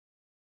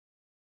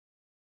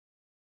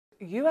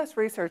U.S.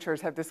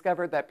 researchers have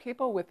discovered that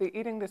people with the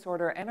eating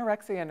disorder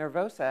anorexia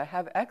nervosa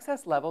have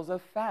excess levels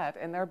of fat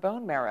in their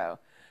bone marrow.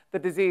 The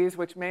disease,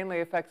 which mainly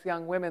affects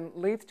young women,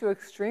 leads to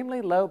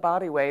extremely low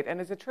body weight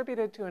and is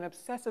attributed to an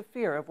obsessive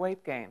fear of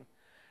weight gain.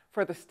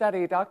 For the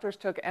study, doctors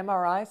took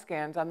MRI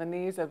scans on the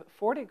knees of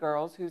 40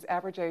 girls whose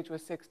average age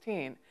was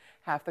 16.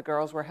 Half the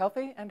girls were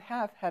healthy and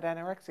half had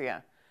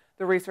anorexia.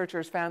 The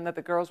researchers found that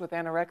the girls with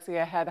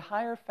anorexia had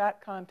higher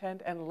fat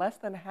content and less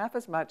than half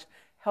as much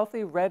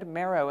healthy red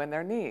marrow in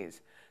their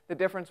knees. The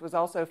difference was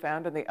also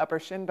found in the upper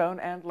shin bone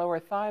and lower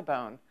thigh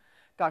bone.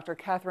 Dr.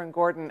 Catherine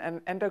Gordon, an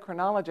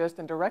endocrinologist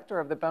and director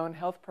of the Bone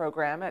Health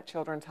Program at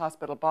Children's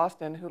Hospital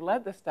Boston, who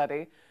led the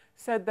study,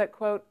 said that,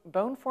 quote,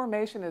 bone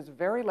formation is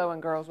very low in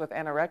girls with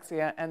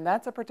anorexia, and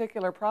that's a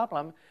particular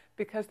problem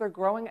because they're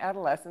growing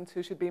adolescents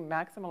who should be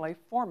maximally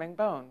forming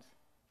bones.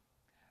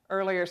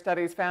 Earlier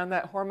studies found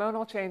that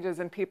hormonal changes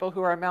in people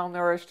who are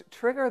malnourished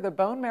trigger the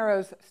bone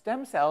marrow's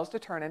stem cells to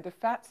turn into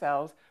fat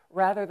cells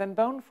rather than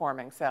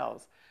bone-forming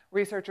cells.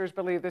 Researchers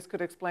believe this could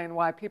explain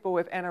why people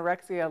with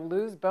anorexia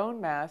lose bone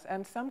mass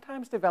and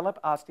sometimes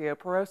develop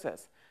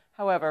osteoporosis.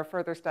 However,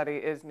 further study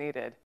is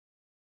needed.